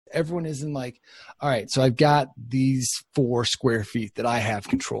Everyone isn't like, all right, so I've got these 4 square feet that I have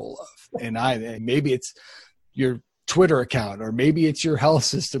control of. And maybe it's your Twitter account, or maybe it's your health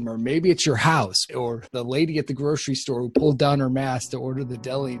system, or maybe it's your house, or the lady at the grocery store who pulled down her mask to order the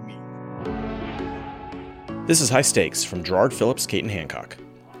deli meat. This is High Stakes from Jarrard, Phillips, Caton Hancock.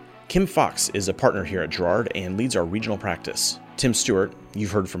 Kim Fox is a partner here at Jarrard and leads our regional practice. Tim Stewart,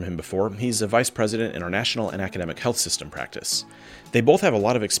 you've heard from him before, he's a vice president in our national and academic health system practice. They both have a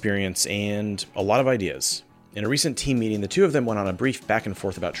lot of experience and a lot of ideas. In a recent team meeting, the two of them went on a brief back and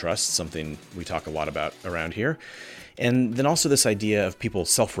forth about trust, something we talk a lot about around here, and then also this idea of people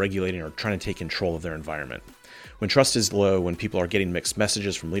self-regulating or trying to take control of their environment. When trust is low, when people are getting mixed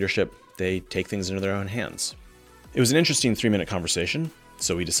messages from leadership, they take things into their own hands. It was an interesting 3-minute conversation,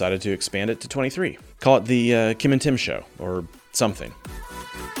 so we decided to expand it to 23. Call it the Kim and Tim Show, or something.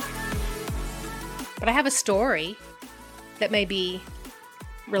 But I have a story that may be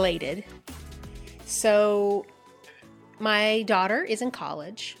related. So my daughter is in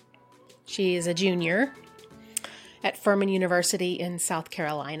college. She is a junior at Furman University in South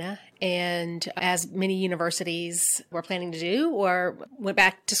Carolina. And as many universities were planning to do, or went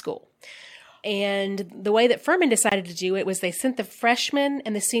back to school. And the way that Furman decided to do it was they sent the freshmen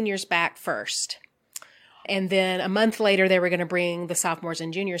and the seniors back first. And then a month later, they were going to bring the sophomores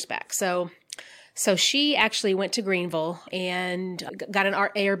and juniors back. So she actually went to Greenville and got an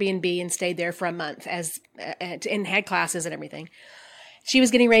Airbnb and stayed there for a month and had classes and everything. She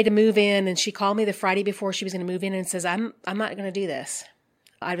was getting ready to move in, and she called me the Friday before she was going to move in and says, I'm not going to do this.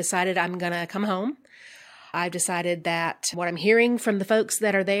 I've decided I'm going to come home. I've decided that what I'm hearing from the folks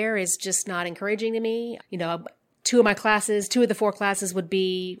that are there is just not encouraging to me. You know, 2 of the 4 classes would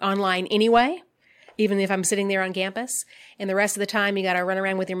be online anyway, even if I'm sitting there on campus. And the rest of the time, you got to run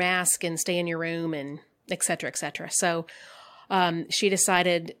around with your mask and stay in your room and et cetera, et cetera. So she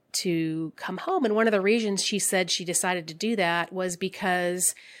decided to come home. And one of the reasons she said she decided to do that was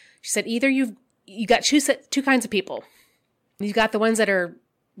because she said either you got two kinds of people. You've got the ones that are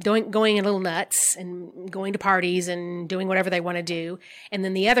going a little nuts and going to parties and doing whatever they want to do. And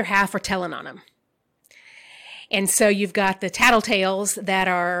then the other half are telling on them. And so you've got the tattletales that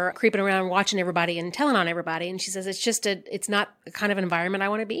are creeping around watching everybody and telling on everybody. And she says, it's not the kind of environment I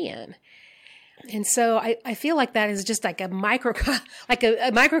want to be in. And so I feel like that is just like a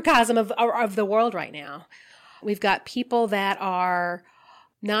microcosm of the world right now. We've got people that are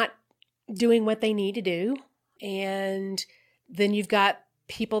not doing what they need to do. And then you've got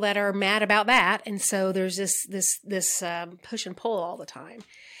people that are mad about that. And so there's this push and pull all the time.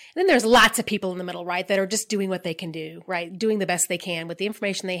 And then there's lots of people in the middle, right, that are just doing what they can do, right, doing the best they can with the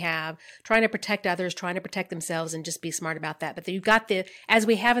information they have, trying to protect others, trying to protect themselves, and just be smart about that. But you've got as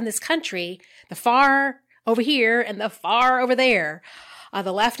we have in this country, the far over here and the far over there,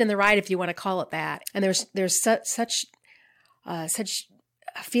 the left and the right, if you want to call it that. And there's such a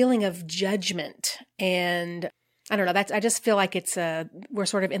feeling of judgment, and I don't know. I just feel like we're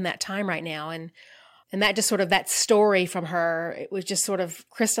sort of in that time right now, and that just sort of that story from her, it was just sort of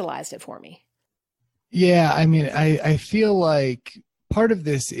crystallized it for me. Yeah, I mean, I feel like part of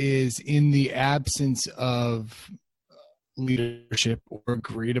this is in the absence of leadership or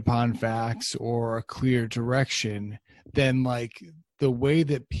agreed upon facts or a clear direction, then like the way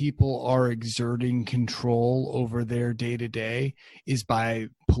that people are exerting control over their day to day is by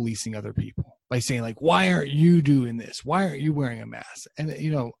policing other people, by saying like, why aren't you doing this? Why aren't you wearing a mask? And,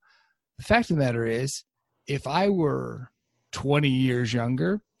 you know, the fact of the matter is, if I were 20 years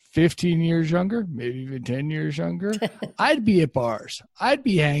younger, 15 years younger, maybe even 10 years younger, I'd be at bars. I'd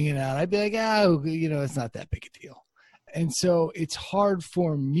be hanging out. I'd be like, it's not that big a deal. And so it's hard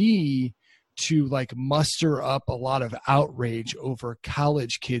for me to like muster up a lot of outrage over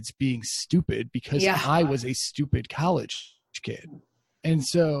college kids being stupid because I was a stupid college kid. And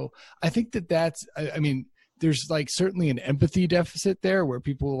so I think there's like certainly an empathy deficit there where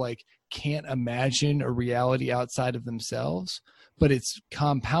people like can't imagine a reality outside of themselves, but it's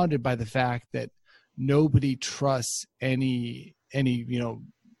compounded by the fact that nobody trusts any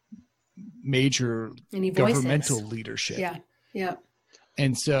major governmental leadership. Yeah. Yeah.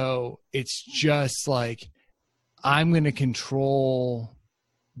 And so it's just like, I'm going to control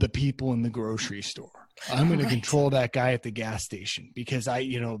the people in the grocery store. I'm going to control that guy at the gas station because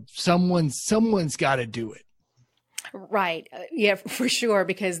someone's got to do it. Right. Yeah, for sure.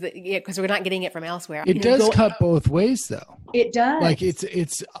 Because we're not getting it from elsewhere. It does cut both ways though. It does. Like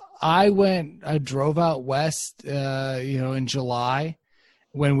I drove out west, in July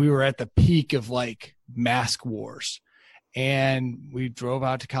when we were at the peak of like mask wars. And we drove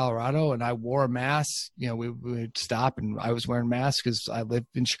out to Colorado, and I wore a mask. You know, we would stop, and I was wearing masks because I live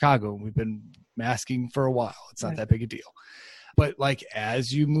in Chicago, and we've been masking for a while. It's not that big a deal. But like,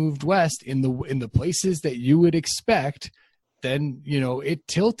 as you moved west in the places that you would expect, then, you know, it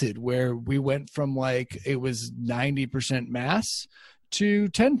tilted, where we went from like, it was 90% mass to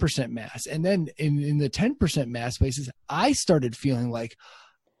 10% mass. And then in the 10% mass places, I started feeling like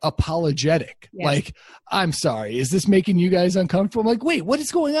apologetic. Yes. Like, I'm sorry, is this making you guys uncomfortable? I'm like, wait, what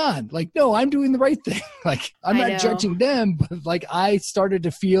is going on? Like, no, I'm doing the right thing. Like, I'm not judging them, but like, I started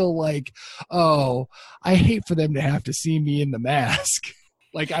to feel like, oh, I hate for them to have to see me in the mask.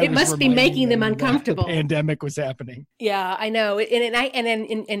 Like, it must be making them uncomfortable. The pandemic was happening. Yeah, I know.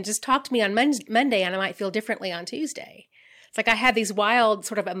 And just talk to me on Monday, and I might feel differently on Tuesday. It's like I have these wild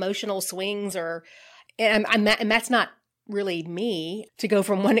sort of emotional swings, and that's not really me, to go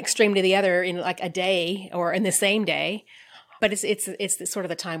from one extreme to the other in like a day or in the same day. But it's sort of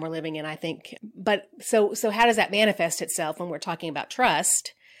the time we're living in, I think. But so how does that manifest itself when we're talking about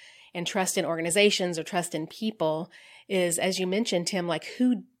trust, and trust in organizations or trust in people? Is, as you mentioned, Tim, like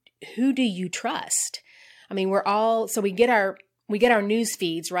who do you trust? I mean, we get our news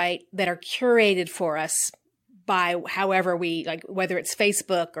feeds, right, that are curated for us by however we, like, whether it's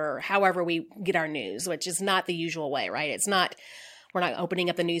Facebook or however we get our news, which is not the usual way, right? We're not opening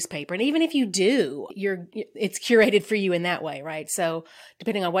up the newspaper. And even if you do, it's curated for you in that way, right? So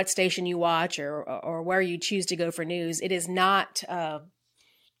depending on what station you watch or where you choose to go for news, it is not,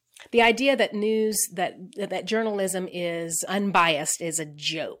 the idea that that journalism is unbiased is a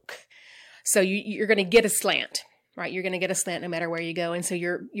joke. So you're going to get a slant, right? You're going to get a slant no matter where you go. And so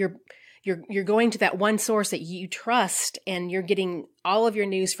you're going to that one source that you trust, and you're getting all of your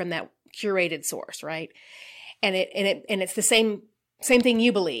news from that curated source, right? And it's the same thing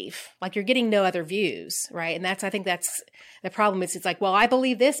you believe. Like, you're getting no other views, right? And I think that's the problem. It's like, well, I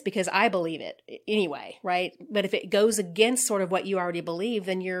believe this because I believe it anyway, right? But if it goes against sort of what you already believe,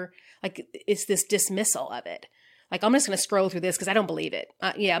 then you're like, it's this dismissal of it. Like, I'm just going to scroll through this because I don't believe it.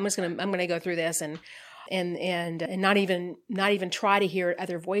 I'm going to go through this and not even try to hear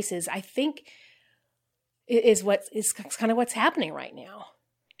other voices, I think is kind of what's happening right now.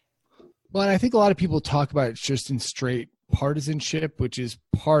 Well, and I think a lot of people talk about it just in straight partisanship, which is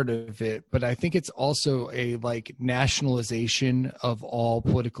part of it, but I think it's also a like nationalization of all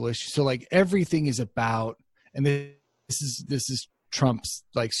political issues. So like, everything is about, and this is Trump's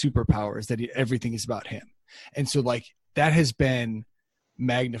like superpower, is that everything is about him. And so like, that has been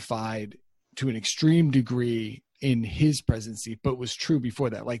magnified to an extreme degree in his presidency, but was true before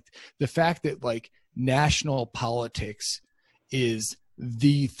that. Like, the fact that like national politics is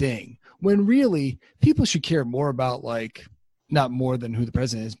the thing, when really people should care more about, like, not more than who the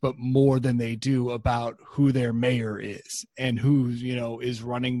president is, but more than they do about who their mayor is and who, you know, is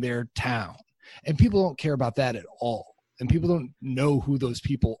running their town. And people don't care about that at all. And people don't know who those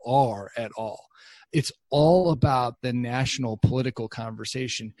people are at all. It's all about the national political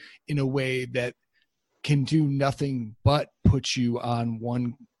conversation in a way that can do nothing but put you on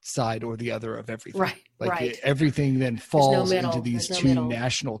one side or the other of everything. Right. Like, right. Everything then falls into these two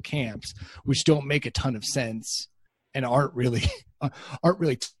national camps, which don't make a ton of sense and aren't really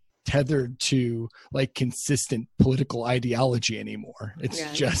tethered to like consistent political ideology anymore.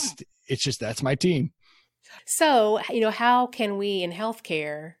 It's just that's my team. So, you know, how can we in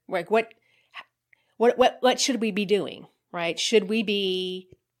healthcare, like what should we be doing, right? Should we be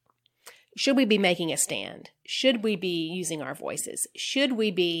making a stand? Should we be using our voices? Should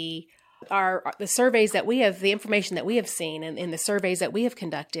we be the surveys that we have, the information that we have seen and in the surveys that we have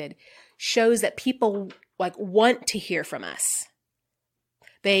conducted shows that people like want to hear from us.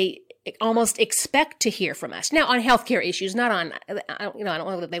 They almost expect to hear from us. Now, on healthcare issues, not on, I don't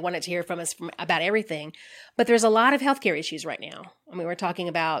know that they wanted to hear from us about everything, but there's a lot of healthcare issues right now. I mean, we're talking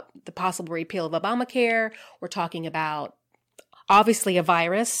about the possible repeal of Obamacare. We're talking about, obviously, a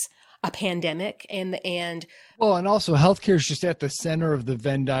virus, a pandemic, and also healthcare is just at the center of the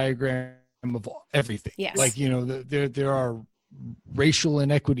Venn diagram of everything. Yes. Like, you know, there are racial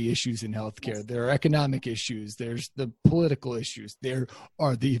inequity issues in healthcare. Yes. There are economic issues. There's the political issues. There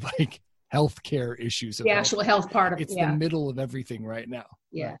are the like healthcare issues. The actual health part of it. It's the middle of everything right now.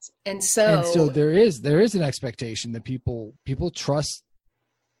 Yes. And so there is an expectation that people trust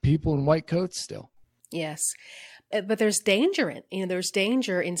people in white coats still. Yes. But there's danger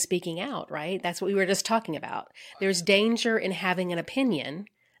in speaking out, right? That's what we were just talking about. There's danger in having an opinion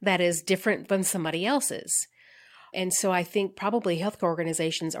that is different than somebody else's. And so I think probably healthcare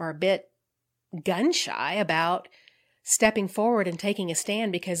organizations are a bit gun shy about stepping forward and taking a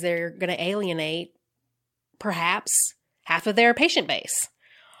stand because they're going to alienate perhaps half of their patient base.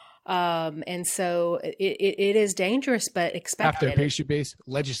 And so it is dangerous, but expected. Half their patient base,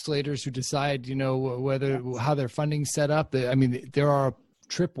 legislators who decide, how their funding's set up. I mean, there are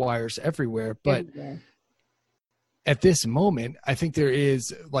tripwires everywhere, but at this moment, I think there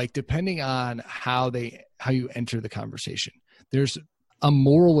is, like, depending on how you enter the conversation, there's a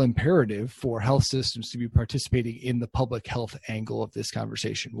moral imperative for health systems to be participating in the public health angle of this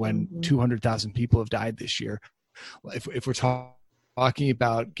conversation. When 200,000 people have died this year, if we're talking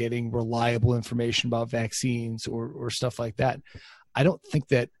about getting reliable information about vaccines or stuff like that, I don't think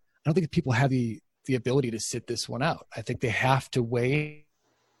people have the ability to sit this one out. I think they have to weigh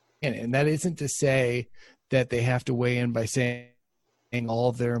in, and that isn't to say that they have to weigh in by saying all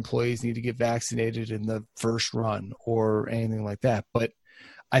of their employees need to get vaccinated in the first run or anything like that. But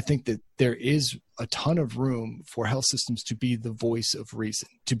I think that there is a ton of room for health systems to be the voice of reason,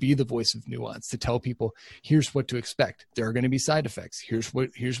 to be the voice of nuance, to tell people, here's what to expect. There are going to be side effects. Here's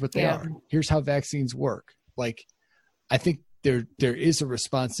what they are. Here's how vaccines work. Like, I think there is a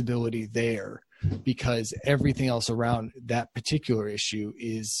responsibility there, because everything else around that particular issue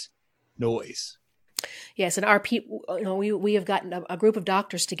is noise. Yes, and our people, we have gotten a group of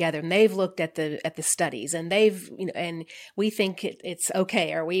doctors together, and they've looked at the studies, and and we think it's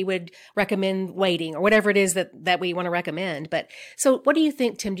okay, or we would recommend waiting, or whatever it is that we want to recommend. But so, what do you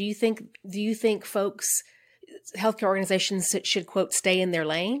think, Tim? Do you think folks, healthcare organizations should, quote, stay in their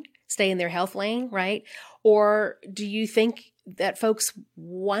lane, stay in their health lane, right? Or do you think that folks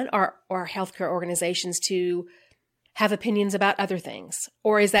want our healthcare organizations to have opinions about other things?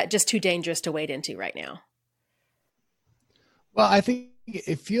 Or is that just too dangerous to wade into right now? Well, I think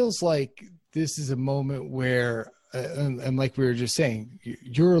it feels like this is a moment where, and like we were just saying,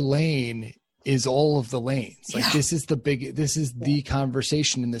 your lane is all of the lanes. Like, this is the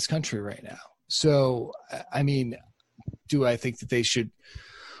conversation in this country right now. So, I mean, do I think that they should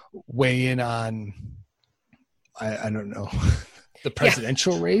weigh in on, I don't know, the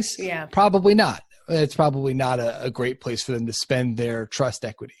presidential race? Yeah. Probably not. It's probably not a great place for them to spend their trust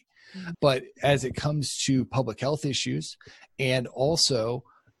equity. But as it comes to public health issues, and also,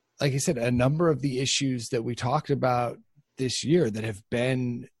 like I said, a number of the issues that we talked about this year that have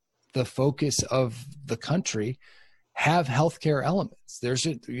been the focus of the country have healthcare elements. There's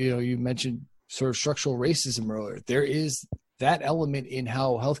you mentioned sort of structural racism earlier. There is that element in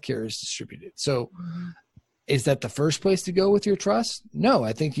how healthcare is distributed. So is that the first place to go with your trust? No,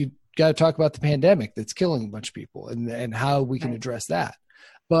 I think you got to talk about the pandemic that's killing a bunch of people and how we can address that.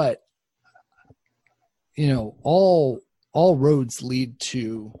 But, all roads lead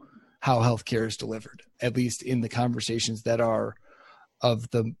to how healthcare is delivered, at least in the conversations that are of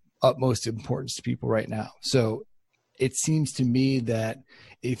the utmost importance to people right now. So it seems to me that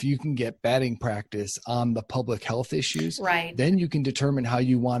if you can get batting practice on the public health issues, then you can determine how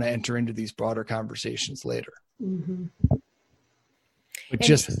you want to enter into these broader conversations later. But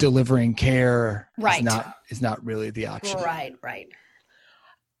just delivering care is not really the option. Right.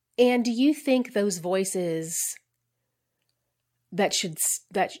 And do you think those voices that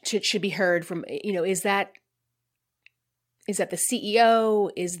should be heard from, is that the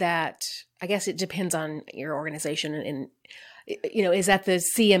CEO? Is that, I guess it depends on your organization, and is that the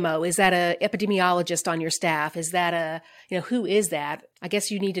CMO? Is that a epidemiologist on your staff? Is that who is that? I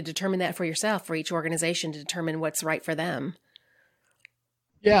guess you need to determine that for yourself, for each organization, to determine what's right for them.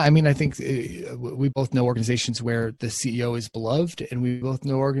 Yeah, I mean, I think we both know organizations where the CEO is beloved, and we both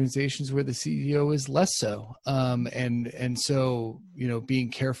know organizations where the CEO is less so. And so,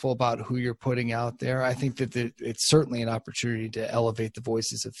 being careful about who you're putting out there. I think that it's certainly an opportunity to elevate the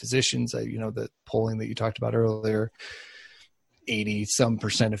voices of physicians. The polling that you talked about earlier,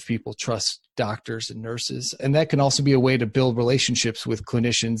 80% of people trust doctors and nurses. And that can also be a way to build relationships with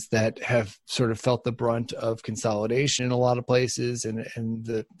clinicians that have sort of felt the brunt of consolidation in a lot of places. And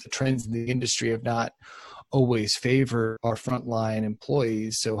the trends in the industry have not always favored our frontline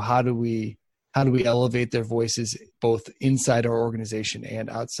employees. So how do we elevate their voices both inside our organization and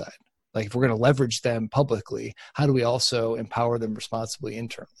outside? Like, if we're going to leverage them publicly, how do we also empower them responsibly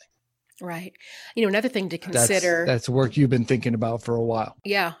internally? Right. Another thing to consider. That's work you've been thinking about for a while.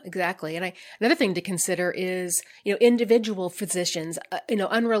 Yeah, exactly. And another thing to consider is, individual physicians,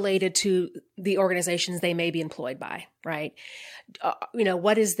 unrelated to the organizations they may be employed by, right?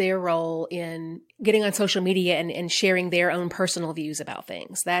 What is their role in getting on social media and sharing their own personal views about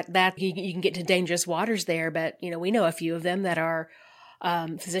things? That you can get to dangerous waters there, but, we know a few of them that are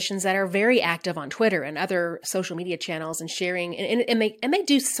physicians that are very active on Twitter and other social media channels and sharing, and they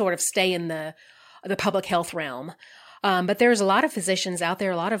do sort of stay in the public health realm. But there's a lot of physicians out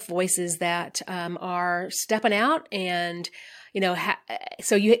there, a lot of voices that are stepping out, and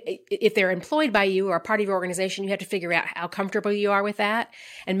so if they're employed by you or a part of your organization, you have to figure out how comfortable you are with that,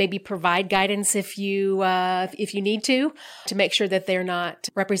 and maybe provide guidance if you need to make sure that they're not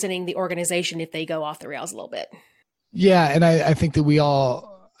representing the organization if they go off the rails a little bit. Yeah, and I think that we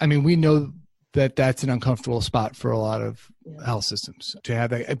know that that's an uncomfortable spot for a lot of health systems to have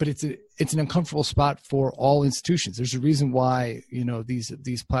that, but it's an uncomfortable spot for all institutions. There's a reason why,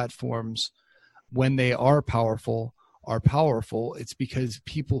 these platforms, when they are powerful. It's because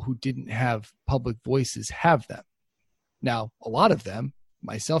people who didn't have public voices have them. Now, a lot of them,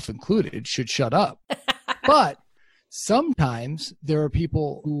 myself included, should shut up. But sometimes there are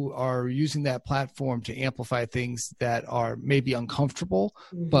people who are using that platform to amplify things that are maybe uncomfortable,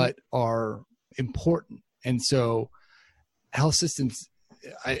 but are important. And so health systems,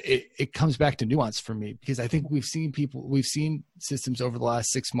 it comes back to nuance for me, because I think we've seen systems over the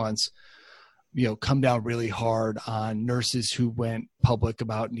last 6 months, come down really hard on nurses who went public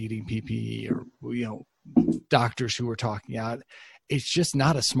about needing PPE, or, doctors who were talking out. It's just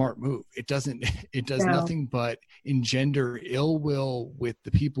not a smart move. It does nothing but engender ill will with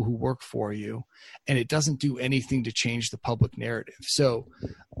the people who work for you. And it doesn't do anything to change the public narrative. So,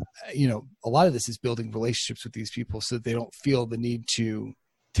 a lot of this is building relationships with these people so that they don't feel the need to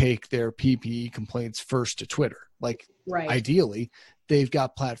take their PPE complaints first to Twitter. Like, right. Ideally, they've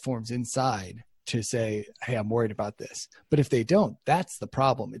got platforms inside to say, hey, I'm worried about this. But if they don't, that's the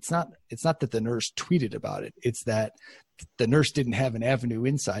problem. It's not that the nurse tweeted about it. It's that the nurse didn't have an avenue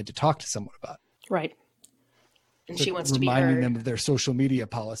inside to talk to someone about it. Right. And so she wants to be heard. Reminding them of their social media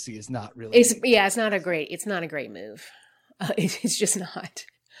policy is not really. It's not a great move. It's just not.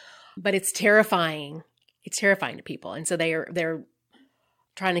 But it's terrifying. It's terrifying to people. And so they're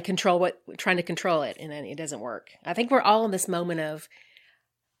trying to control it, and then it doesn't work. I think we're all in this moment of,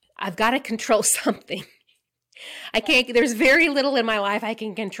 I've got to control something. I can't, there's very little in my life I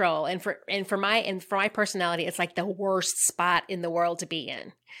can control. And for my personality, it's like the worst spot in the world to be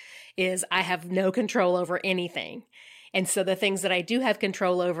in, is I have no control over anything. And so the things that I do have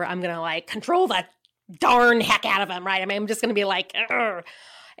control over, I'm going to control the darn heck out of them, right? I mean, I'm just going to be like, ugh.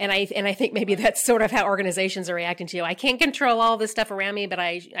 And I think maybe that's sort of how organizations are reacting to you. I can't control all this stuff around me, but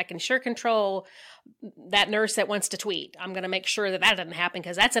I can sure control that nurse that wants to tweet. I'm going to make sure that doesn't happen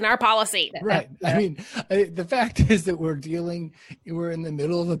because that's in our policy. Right. I mean, the fact is that we're in the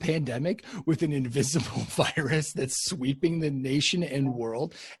middle of a pandemic with an invisible virus that's sweeping the nation and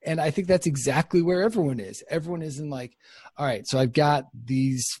world. And I think that's exactly where everyone is. Everyone is in all right, so I've got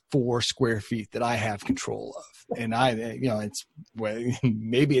these 4 square feet that I have control of. And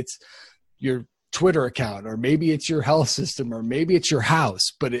maybe it's your Twitter account, or maybe it's your health system, or maybe it's your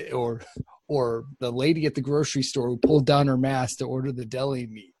house, or the lady at the grocery store who pulled down her mask to order the deli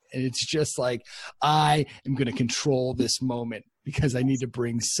meat. And it's just I am going to control this moment because I need to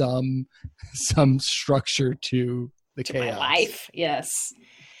bring some structure to chaos. My life. Yes.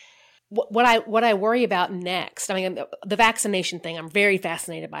 What I worry about next, I mean, the vaccination thing, I'm very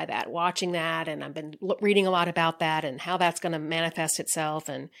fascinated by that, watching that. And I've been reading a lot about that and how that's going to manifest itself.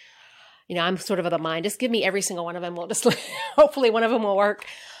 And, I'm sort of the mind, just give me every single one of them. We'll just, hopefully one of them will work.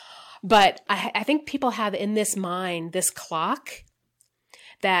 But I think people have in this mind, this clock,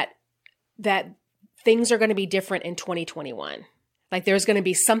 that things are going to be different in 2021. Like there's going to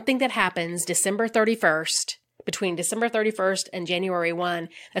be something that happens between December 31st and January 1,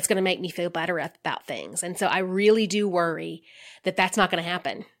 that's going to make me feel better about things. And so I really do worry that that's not going to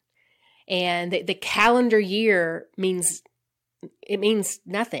happen. And the calendar year means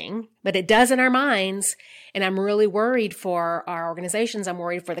nothing, but it does in our minds. And I'm really worried for our organizations. I'm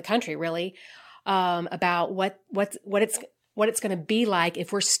worried for the country, really, about what it's going to be like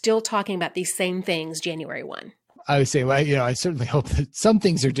if we're still talking about these same things January 1. I would say, I certainly hope that some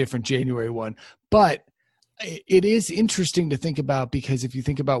things are different January 1, but it is interesting to think about, because if you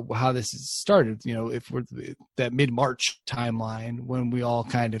think about how this has started, if we're that mid-March timeline, when we all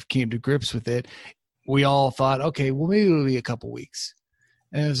kind of came to grips with it, we all thought, okay, well, maybe it'll be a couple weeks.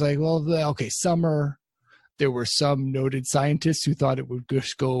 And it was like, well, okay, summer. There were some noted scientists who thought it would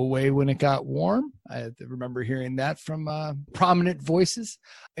just go away when it got warm. I remember hearing that from prominent voices.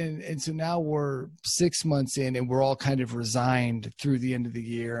 And so now we're 6 months in, and we're all kind of resigned through the end of the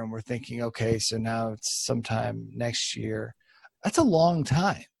year. And we're thinking, okay, so now it's sometime next year. That's a long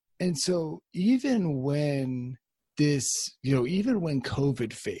time. And so even when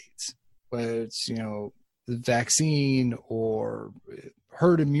COVID fades, whether it's, the vaccine or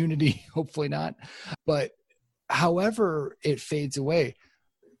herd immunity, hopefully not, but however it fades away,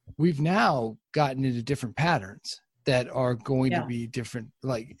 we've now gotten into different patterns. that are going to be different.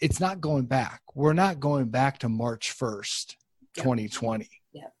 Like, it's not going back. We're not going back to March 1st, 2020.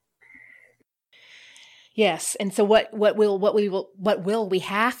 Yeah. Yes. And so what will we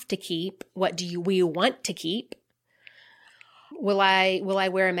have to keep? What do we want to keep? Will I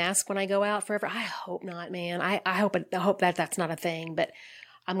wear a mask when I go out forever? I hope not, man. I hope that that's not a thing, but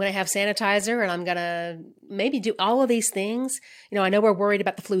I'm going to have sanitizer and I'm going to maybe do all of these things. You know, I know we're worried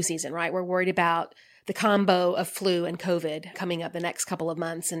about the flu season, right? We're worried about the combo of flu and COVID coming up the next couple of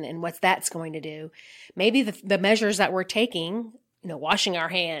months and what that's going to do. Maybe the measures that we're taking, you know, washing our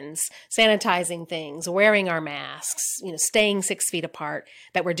hands, sanitizing things, wearing our masks, you know, staying 6 feet apart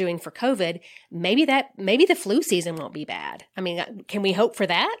that we're doing for COVID, maybe the flu season won't be bad. I mean, can we hope for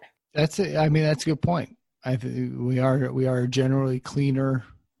that? That's it. I mean, that's a good point. I think we are a generally cleaner,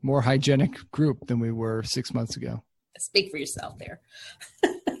 more hygienic group than we were 6 months ago. Speak for yourself there.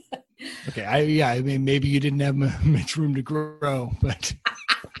 Okay. I mean, maybe you didn't have much room to grow, but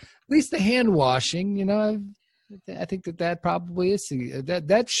at least the hand washing, you know, I think that probably is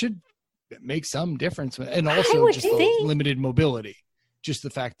that should make some difference. And also just the limited mobility, just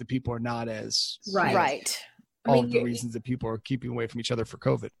the fact that people are not as right. All of the reasons that people are keeping away from each other for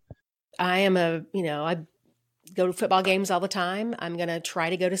COVID. I go to football games all the time. I'm going to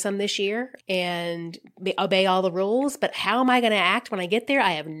try to go to some this year and obey all the rules. But how am I going to act when I get there?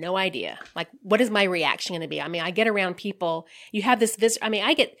 I have no idea. Like, what is my reaction going to be? I mean, I get around people. You have this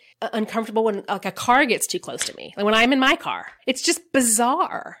I get uncomfortable when like a car gets too close to me. Like when I'm in my car, it's just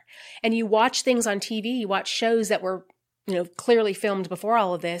bizarre. And you watch things on TV, you watch shows that were, you know, clearly filmed before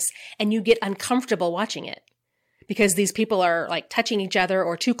all of this, and you get uncomfortable watching it. Because these people are like touching each other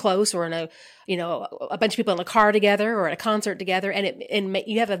or too close or in a bunch of people in a car together or at a concert together. And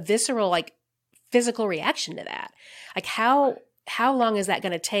you have a visceral, like physical reaction to that. Like how long is that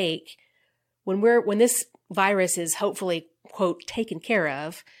going to take when this virus is hopefully, quote, taken care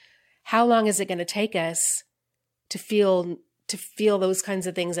of? How long is it going to take us to feel those kinds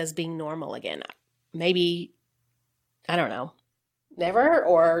of things as being normal again? Maybe, I don't know. Never,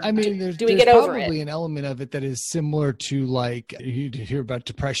 or I mean, do we get over it? There's probably an element of it that is similar to like you hear about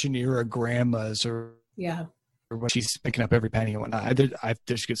Depression era grandmas or what she's picking up every penny and whatnot.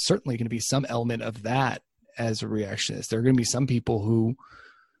 There's certainly going to be some element of that as a reactionist. There are going to be some people who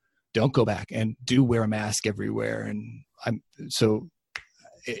don't go back and do wear a mask everywhere, and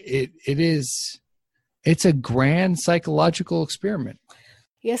it's a grand psychological experiment.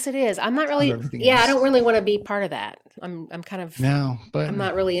 Yes, it is. I'm not really. Yeah, else. I don't really want to be part of that. I'm kind of. No, but I'm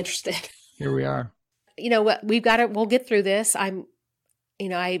not really interested. Here we are. You know what? We'll get through this. I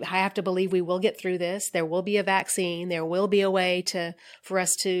have to believe we will get through this. There will be a vaccine. There will be a way for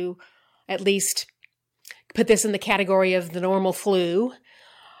us to at least put this in the category of the normal flu.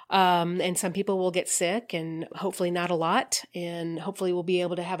 And some people will get sick, and hopefully not a lot. And hopefully we'll be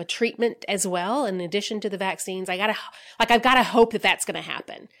able to have a treatment as well. In addition to the vaccines, I've got to hope that that's going to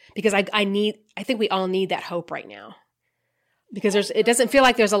happen, because I think we all need that hope right now, because it doesn't feel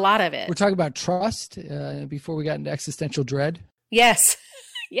like there's a lot of it. We're talking about trust before we got into existential dread. Yes.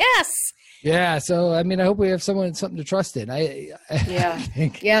 Yes. Yeah. So, I mean, I hope we have something to trust in. I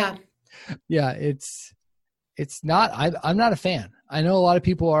think, yeah, it's not, I'm not a fan. I know a lot of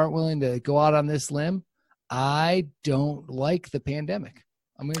people aren't willing to go out on this limb. I don't like the pandemic.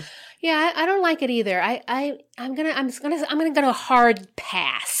 Yeah, I don't like it either. I'm gonna go a hard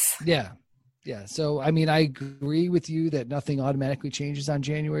pass. Yeah. Yeah. So, I mean, I agree with you that nothing automatically changes on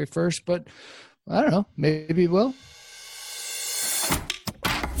January 1st, but I don't know, maybe it will.